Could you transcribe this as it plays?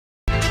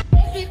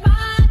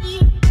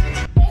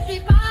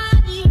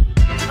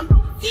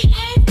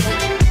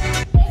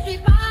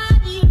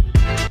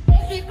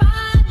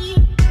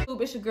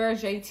your girl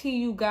JT,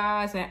 you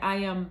guys, and I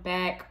am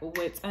back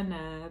with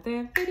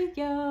another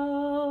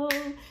video.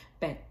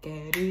 Back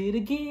at it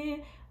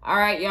again. All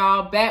right,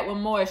 y'all, back with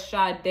more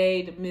Sade,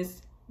 the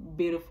Miss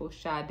Beautiful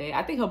Sade.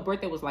 I think her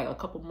birthday was like a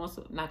couple months,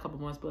 not a couple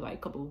months, but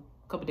like a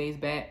couple days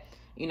back.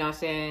 You know what I'm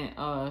saying?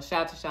 Shout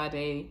out to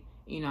Sade.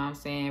 You know what I'm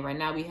saying? Right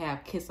now we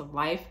have Kiss of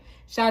Life.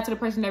 Shout out to the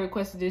person that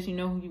requested this. You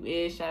know who you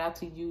is. Shout out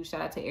to you.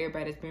 Shout out to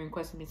everybody that's been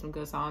requesting me some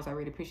good songs. I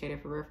really appreciate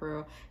it, for real, for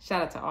real.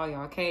 Shout out to all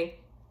y'all, okay?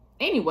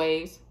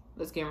 Anyways,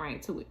 let's get right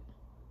into it.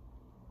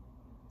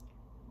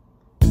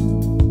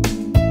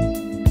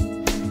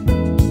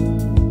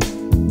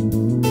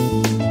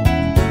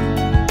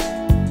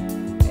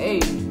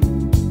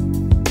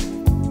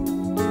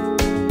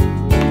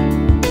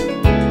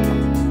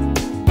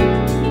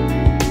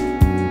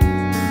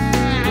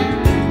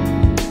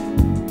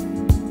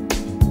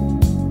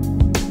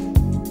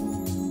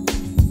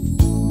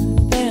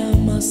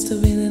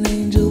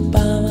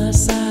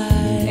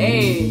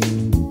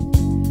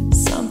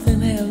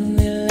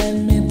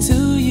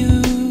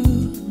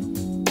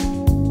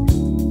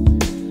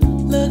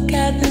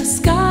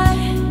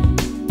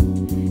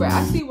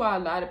 I see why a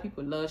lot of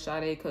people love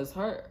Sade, because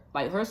her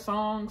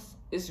songs,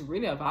 it's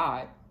really a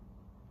vibe.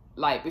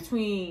 Like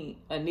between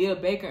Anita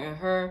Baker and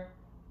her,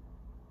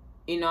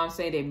 you know what I'm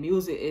saying, their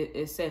music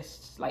it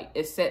sets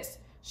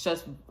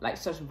such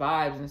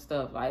vibes and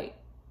stuff, like,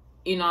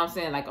 you know what I'm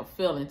saying, like a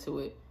feeling to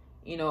it,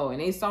 you know, and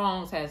these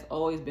songs has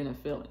always been a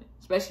feeling,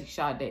 especially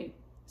Sade.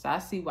 So I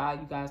see why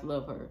you guys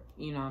love her,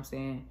 you know what I'm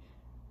saying.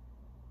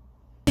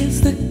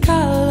 It's the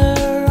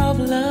color of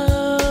love.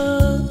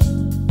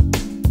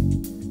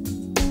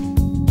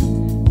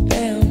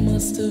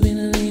 Must have been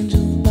an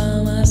angel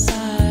by my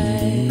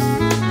side.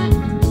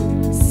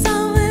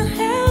 Something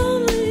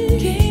heavenly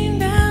came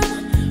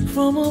down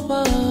from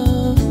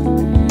above.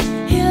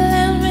 He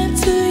led me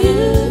to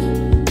you.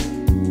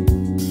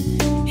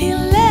 He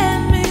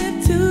led me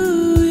to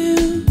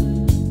you.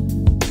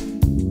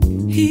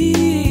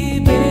 He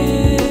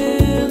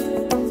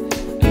built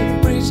a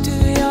bridge to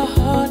your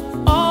heart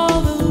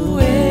all the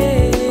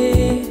way.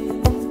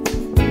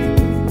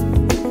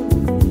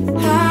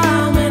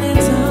 How many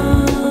times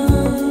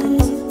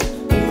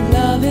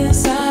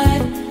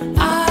inside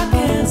I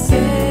can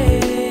say,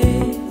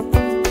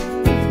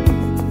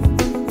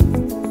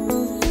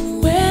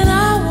 when I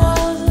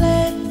was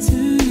led to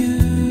you,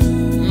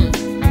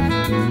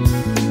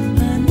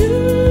 I knew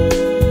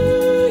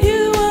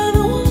you were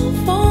the one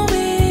for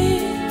me.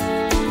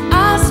 I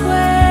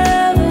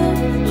swear the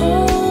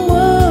whole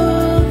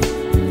world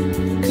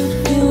could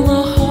feel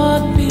my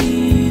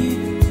heartbeat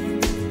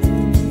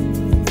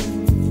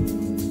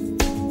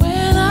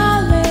when I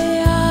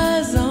lay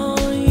eyes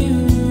on you.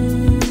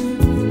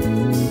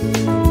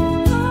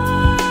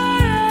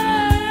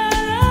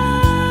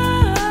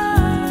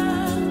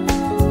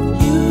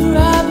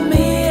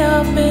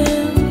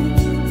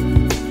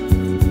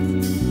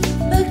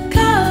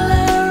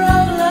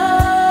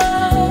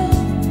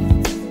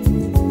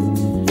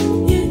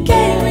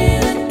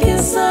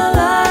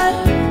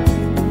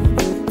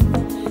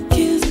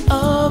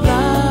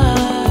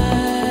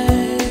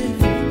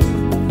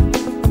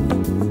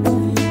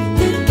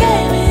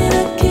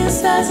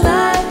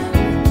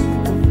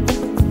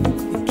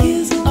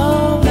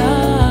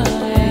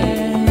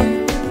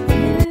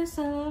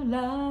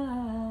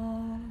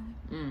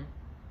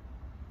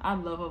 I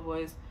love her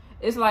voice.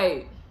 It's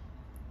like,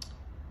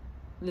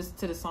 listen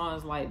to the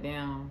songs like,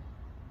 damn,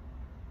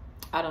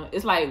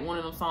 it's like one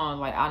of them songs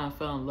like I done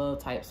fell in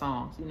love type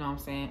songs, you know what I'm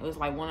saying? It's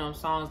like one of them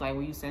songs like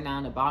where you sit down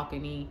on the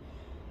balcony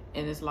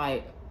and it's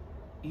like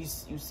you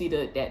see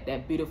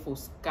that beautiful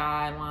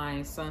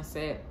skyline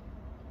sunset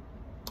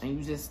and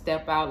you just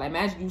step out. Like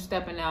imagine you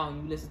stepping out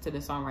and you listen to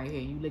the song right here,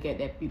 you look at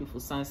that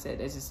beautiful sunset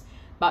that's just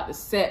about to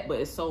set,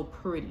 but it's so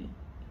pretty,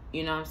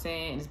 you know what I'm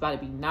saying? It's about to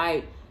be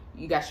night.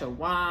 You got your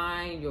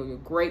wine, your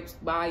grapes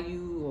by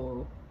you,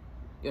 or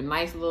your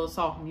nice little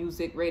soft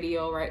music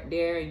radio right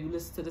there, and you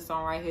listen to the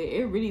song right here.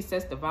 It really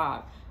sets the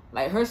vibe.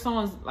 Like her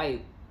songs,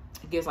 like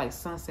it gives like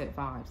sunset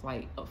vibes,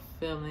 like a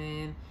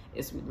feeling.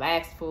 It's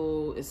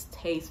relaxful, it's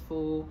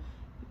tasteful.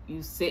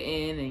 You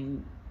sitting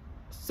and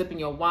sipping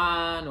your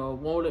wine or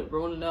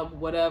rolling up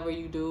whatever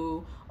you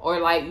do, or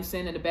like you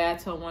sitting in the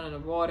bathtub, one in the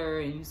water,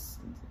 and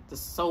the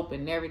soap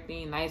and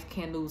everything, nice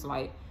candles,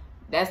 like.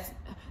 That's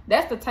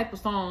the type of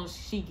songs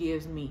she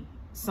gives me.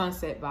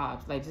 Sunset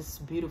vibes. Like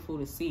just beautiful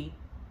to see.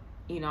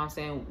 You know what I'm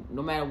saying?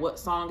 No matter what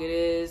song it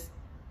is,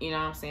 you know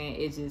what I'm saying?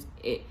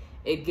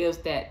 It gives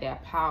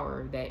that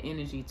power, that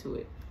energy to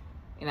it.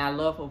 And I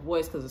love her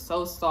voice because it's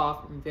so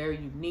soft and very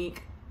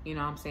unique. You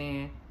know what I'm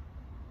saying?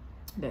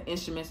 The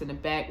instruments in the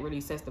back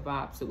really sets the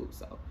vibe too.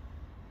 So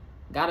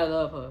gotta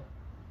love her.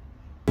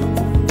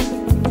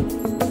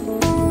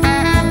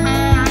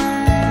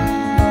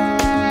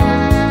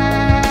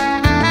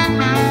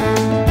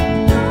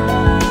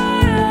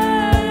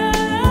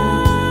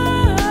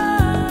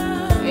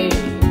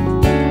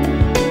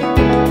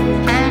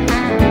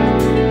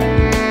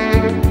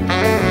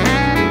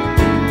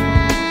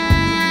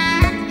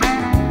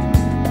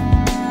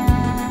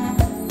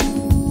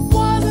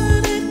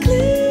 Wasn't it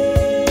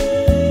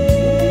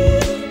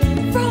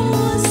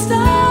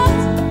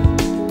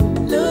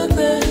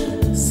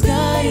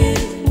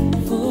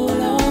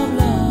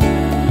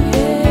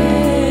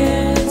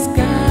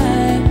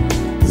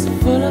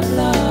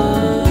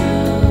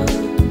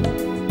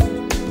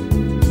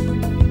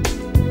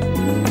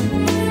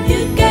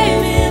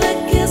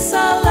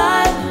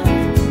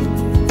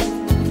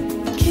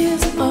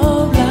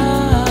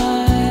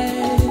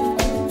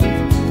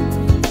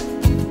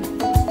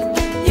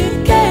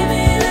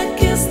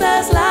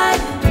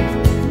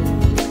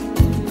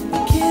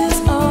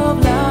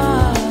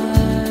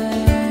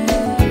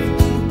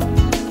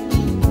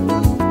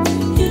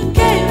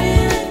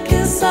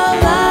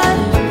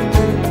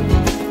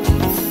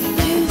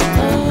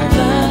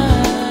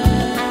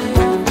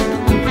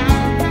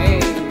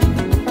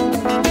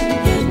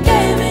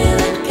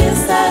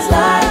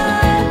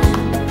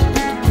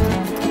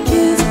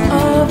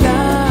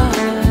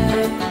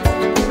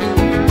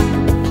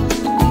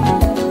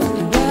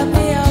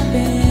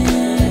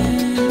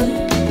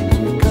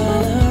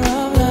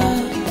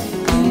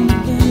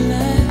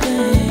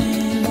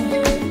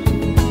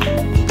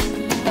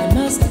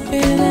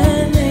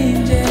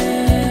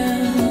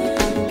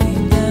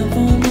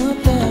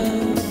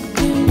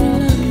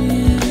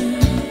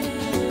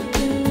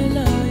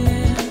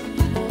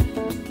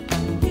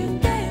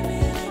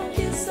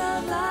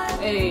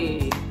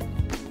Hey.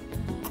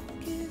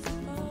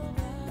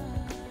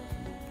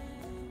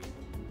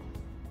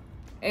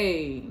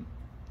 Hey.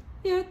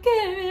 You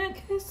gave me a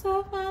kiss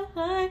of my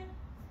life.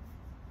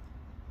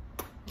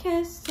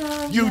 Kiss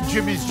of You, my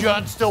Jimmy's life.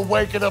 John, still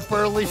waking up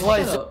early, Shut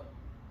slicing. up.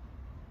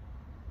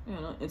 You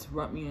know, don't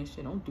interrupt me and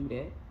shit. Don't do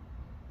that.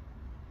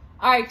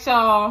 Alright,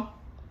 y'all.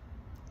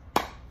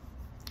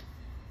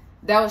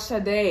 That was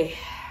Sade.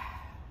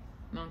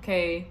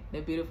 Okay, the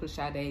beautiful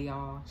Sade,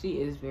 y'all.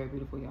 She is very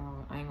beautiful,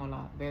 y'all. I ain't gonna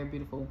lie, very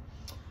beautiful.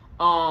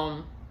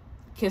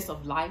 Kiss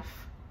of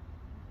Life.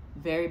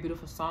 Very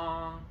beautiful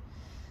song.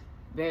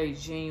 Very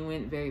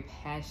genuine, very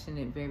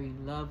passionate, very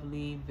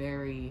lovely,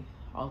 very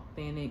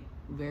authentic,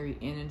 very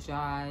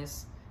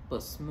energized,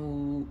 but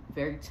smooth,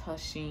 very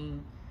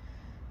touching.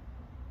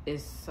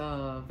 It's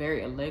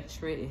very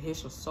electric. It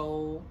hits your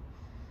soul.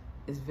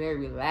 It's very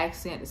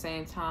relaxing at the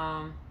same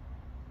time.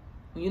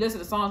 When you listen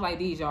to songs like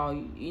these, y'all,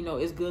 you know,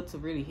 it's good to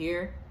really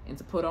hear and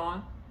to put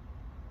on.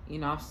 You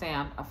know what I'm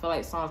saying? I feel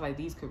like songs like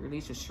these could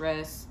release your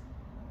stress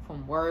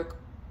from work,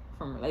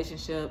 from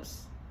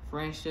relationships,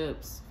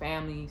 friendships,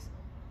 families.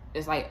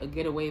 It's like a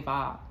getaway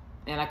vibe.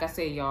 And like I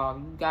said, y'all,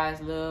 you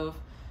guys live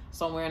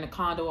somewhere in a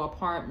condo or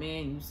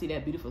apartment, you see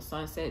that beautiful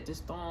sunset,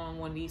 just throw on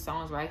one of these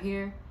songs right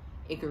here.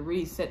 It could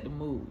really set the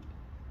mood.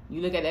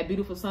 You look at that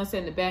beautiful sunset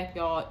in the back,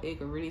 y'all, it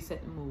could really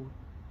set the mood.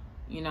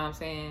 You know what I'm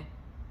saying?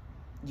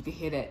 You can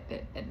hear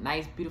that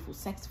nice, beautiful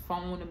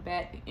saxophone in the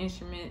back, the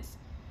instruments,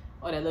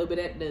 or that little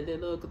bit of the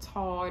little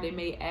guitar. They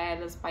may add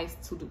a little spice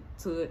to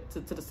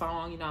the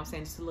song. You know what I'm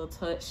saying? Just a little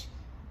touch.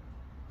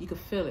 You can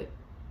feel it.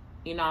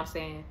 You know what I'm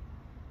saying?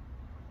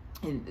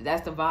 And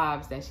that's the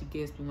vibes that she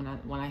gives me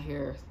when I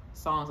hear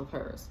songs of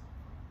hers.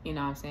 You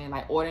know what I'm saying?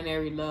 Like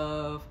Ordinary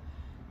Love,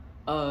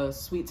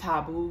 Sweet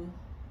Taboo,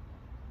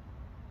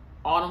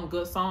 all them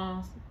good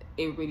songs.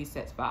 It really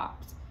sets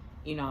vibes.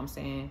 You know what I'm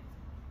saying?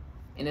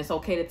 And it's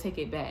okay to take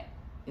it back.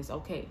 It's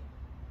okay,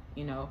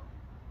 you know.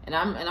 And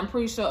I'm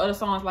pretty sure other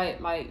songs like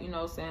you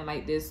know, saying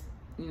like this,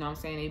 you know what I'm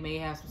saying, they may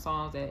have some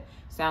songs that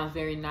sounds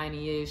very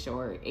 90-ish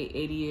or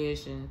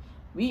 80-ish, and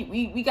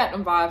we got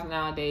them vibes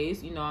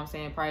nowadays, you know what I'm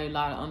saying. Probably a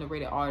lot of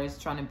underrated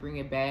artists trying to bring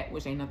it back,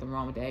 which ain't nothing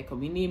wrong with that, because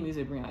we need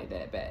music to bring like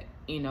that back,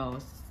 you know,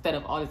 instead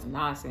of all this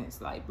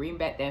nonsense. Like, bring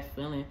back that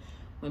feeling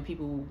when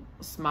people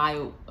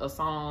smiled at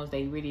songs,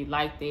 they really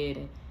liked it,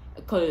 and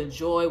could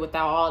enjoy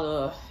without all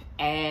the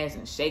ads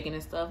and shaking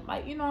and stuff.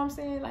 Like, you know what I'm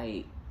saying?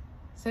 Like,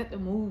 set the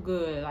mood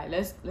good. Like,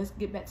 let's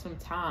get back to some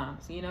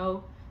times, you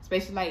know,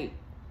 especially like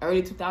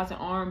early 2000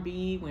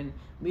 R&B, when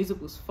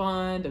music was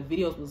fun, the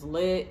videos was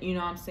lit, you know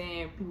what I'm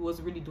saying? People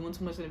wasn't really doing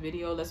too much in the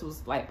video unless it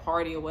was like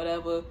party or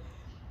whatever.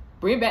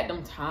 Bring back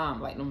them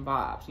times, like them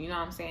vibes, you know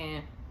what I'm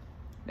saying?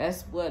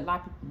 That's what a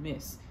lot of people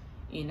miss,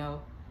 you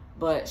know.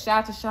 But shout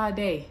out to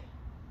Sade.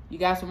 You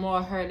got some more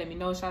of her, let me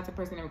know. Shout out to the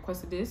person that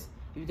requested this.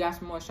 If you got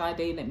some more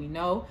Sade, let me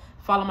know.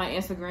 Follow my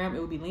Instagram. It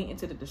will be linked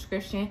into the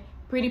description.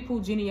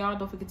 Prettypoohjeni, y'all.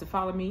 Don't forget to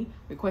follow me.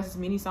 Request as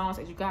many songs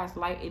as you guys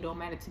like. It don't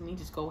matter to me.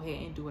 Just go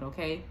ahead and do it,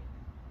 okay?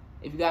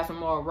 If you got some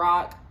more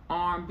rock,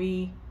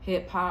 R&B,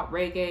 hip-hop,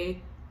 reggae,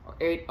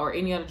 or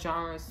any other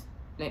genres,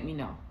 let me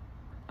know,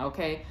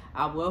 okay?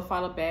 I will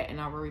follow back and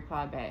I will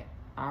reply back,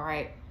 all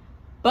right?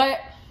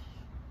 But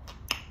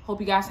hope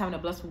you guys having a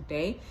blissful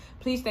day.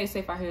 Please stay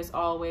safe out here as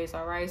always,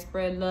 all right?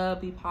 Spread love,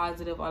 be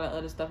positive, all that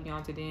other stuff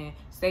y'all today.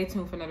 Stay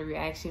tuned for another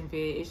reaction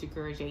vid. It's your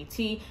girl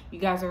JT. You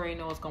guys already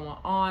know what's going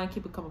on.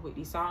 Keep it coming with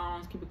these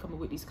songs. Keep it coming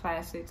with these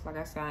classics. Like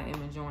I said, I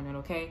am enjoying it,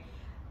 okay?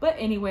 But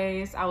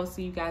anyways, I will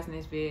see you guys in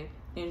this vid.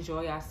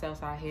 Enjoy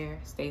yourselves out here.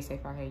 Stay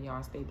safe out here,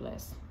 y'all. Stay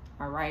blessed,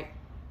 all right?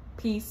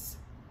 Peace,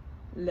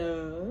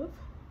 love.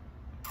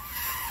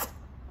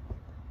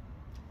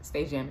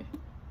 Stay jamming.